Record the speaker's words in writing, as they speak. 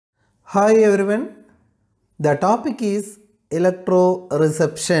Hi everyone, the topic is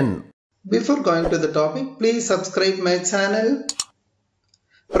electroreception. Before going to the topic, please subscribe my channel,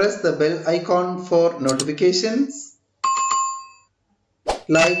 press the bell icon for notifications,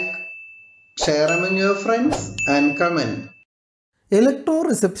 like, share among your friends and comment.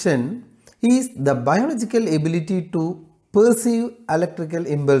 Electroreception is the biological ability to perceive electrical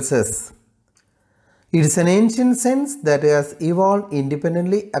impulses. It is an ancient sense that has evolved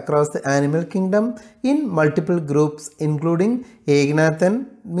independently across the animal kingdom in multiple groups including agnathan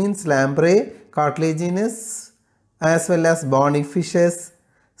means lamprey, cartilaginous as well as bony fishes,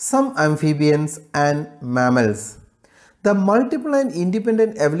 some amphibians and mammals. The multiple and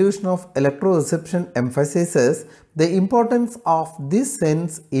independent evolution of electroreception emphasizes the importance of this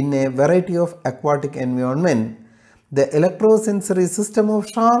sense in a variety of aquatic environments. The electrosensory system of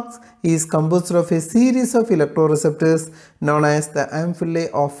sharks is composed of a series of electroreceptors known as the ampullae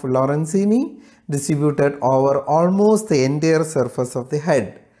of Lorenzini, distributed over almost the entire surface of the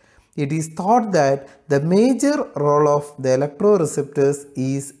head. It is thought that the major role of the electroreceptors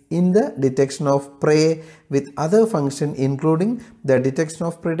is in the detection of prey with other functions including the detection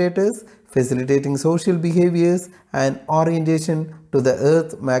of predators, facilitating social behaviors and orientation to the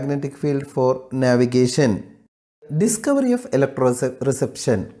Earth's magnetic field for navigation. Discovery of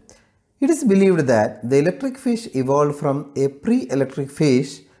electroreception. It is believed that the electric fish evolved from a pre-electric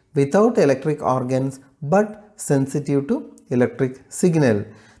fish without electric organs but sensitive to electric signal.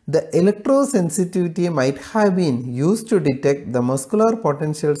 The electrosensitivity might have been used to detect the muscular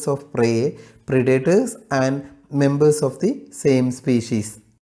potentials of prey, predators and members of the same species.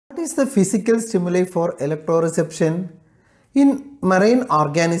 What is the physical stimuli for electroreception? In marine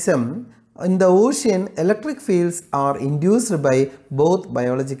organisms, in the ocean, electric fields are induced by both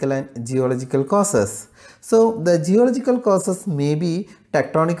biological and geological causes. So, the geological causes may be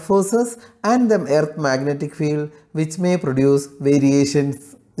tectonic forces and the Earth magnetic field, which may produce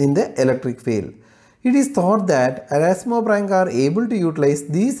variations in the electric field. It is thought that Elasmobranchs are able to utilize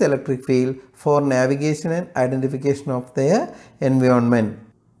these electric field for navigation and identification of their environment.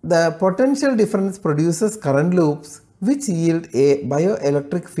 The potential difference produces current loops which yield a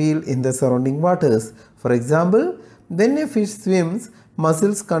bioelectric field in the surrounding waters. For example, when a fish swims,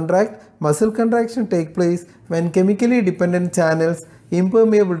 muscles contract. Muscle contraction takes place when chemically dependent channels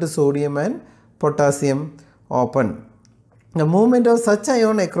impermeable to sodium and potassium open. The movement of such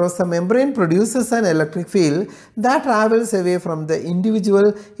ion across the membrane produces an electric field that travels away from the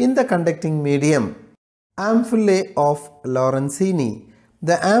individual in the conducting medium. Ampullae of Lorenzini.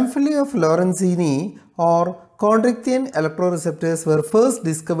 The ampullae of Lorenzini or contraction electroreceptors were first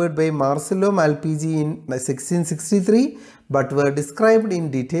discovered by Marcello Malpighi in 1663 but were described in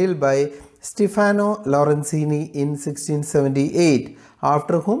detail by Stefano Lorenzini in 1678,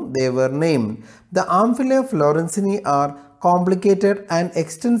 after whom they were named. The ampullae of Lorenzini are complicated and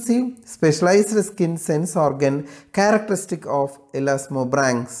extensive specialized skin sense organ characteristic of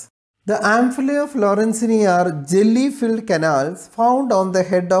Elasmobranchs. The ampullae of Lorenzini are jelly-filled canals found on the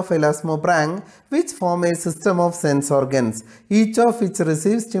head of Elasmobranch which form a system of sense organs, each of which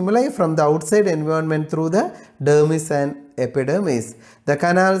receives stimuli from the outside environment through the dermis and epidermis. The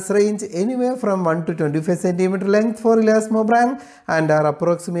canals range anywhere from 1 to 25 cm length for Elasmobranch and are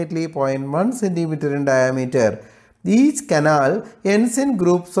approximately 0.1 cm in diameter. Each canal ends in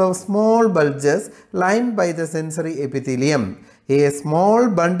groups of small bulges lined by the sensory epithelium. A small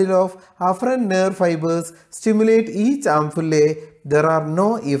bundle of afferent nerve fibers stimulate each ampullae. There are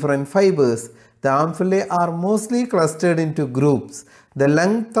no efferent fibers. The ampullae are mostly clustered into groups. The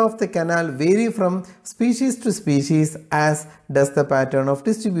length of the canal varies from species to species, as does the pattern of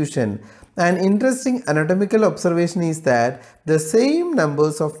distribution. An interesting anatomical observation is that the same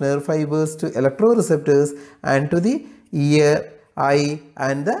numbers of nerve fibers to electroreceptors and to the ear, eye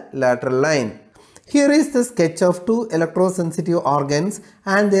and the lateral line. Here is the sketch of two electrosensitive organs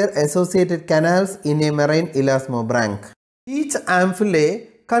and their associated canals in a marine elasmobranch. Each ampullae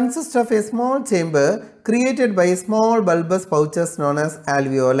consists of a small chamber created by small bulbous pouches known as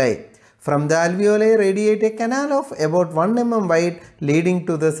alveoli. From the alveoli radiate a canal of about 1 mm wide leading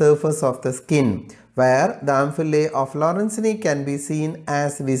to the surface of the skin, where the ampullae of Lorenzini can be seen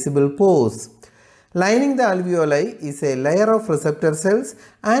as visible pores. Lining the alveoli is a layer of receptor cells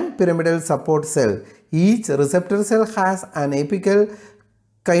and pyramidal support cell. Each receptor cell has an apical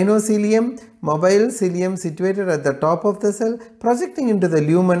kinocilium, mobile cilium situated at the top of the cell, projecting into the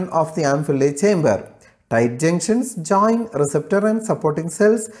lumen of the ampullae chamber. Tight junctions join receptor and supporting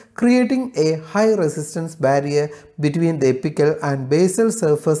cells, creating a high resistance barrier between the apical and basal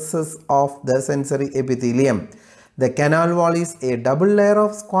surfaces of the sensory epithelium. The canal wall is a double layer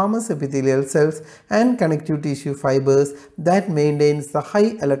of squamous epithelial cells and connective tissue fibers that maintains the high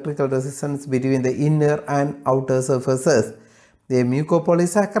electrical resistance between the inner and outer surfaces. A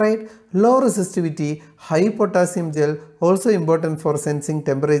mucopolysaccharide, low resistivity, high potassium gel, also important for sensing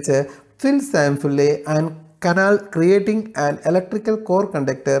temperature, fills the ampullae and canal, creating an electrical core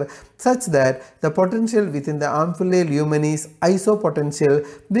conductor such that the potential within the ampullae lumen is isopotential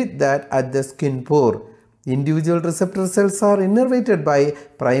with that at the skin pore. Individual receptor cells are innervated by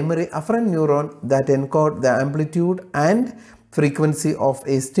primary afferent neuron that encode the amplitude and frequency of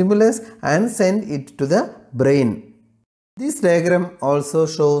a stimulus and send it to the brain. This diagram also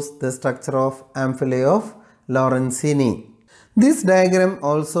shows the structure of ampullae of Lorenzini. This diagram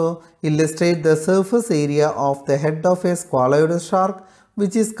also illustrates the surface area of the head of a squaloid shark,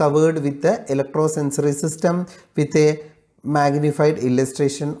 which is covered with the electrosensory system with a magnified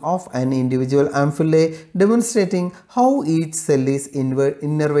illustration of an individual ampullae, demonstrating how each cell is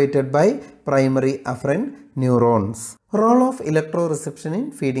innervated by primary afferent neurons. Role of electroreception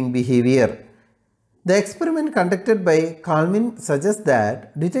in feeding behavior. The experiment conducted by Kalmin suggests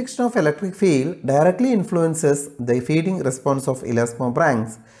that detection of electric field directly influences the feeding response of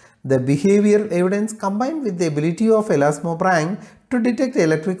Elasmobranchs. The behavioral evidence combined with the ability of Elasmobranchs to detect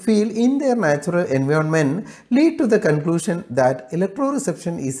electric field in their natural environment lead to the conclusion that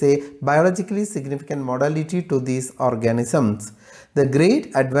electroreception is a biologically significant modality to these organisms. The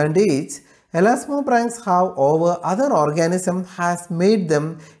great advantage Elasmobranchs have over other organisms has made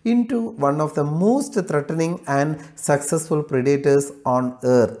them into one of the most threatening and successful predators on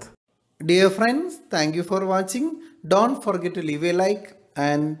earth. Dear friends, thank you for watching. Don't forget to leave a like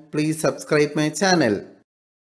and please subscribe my channel.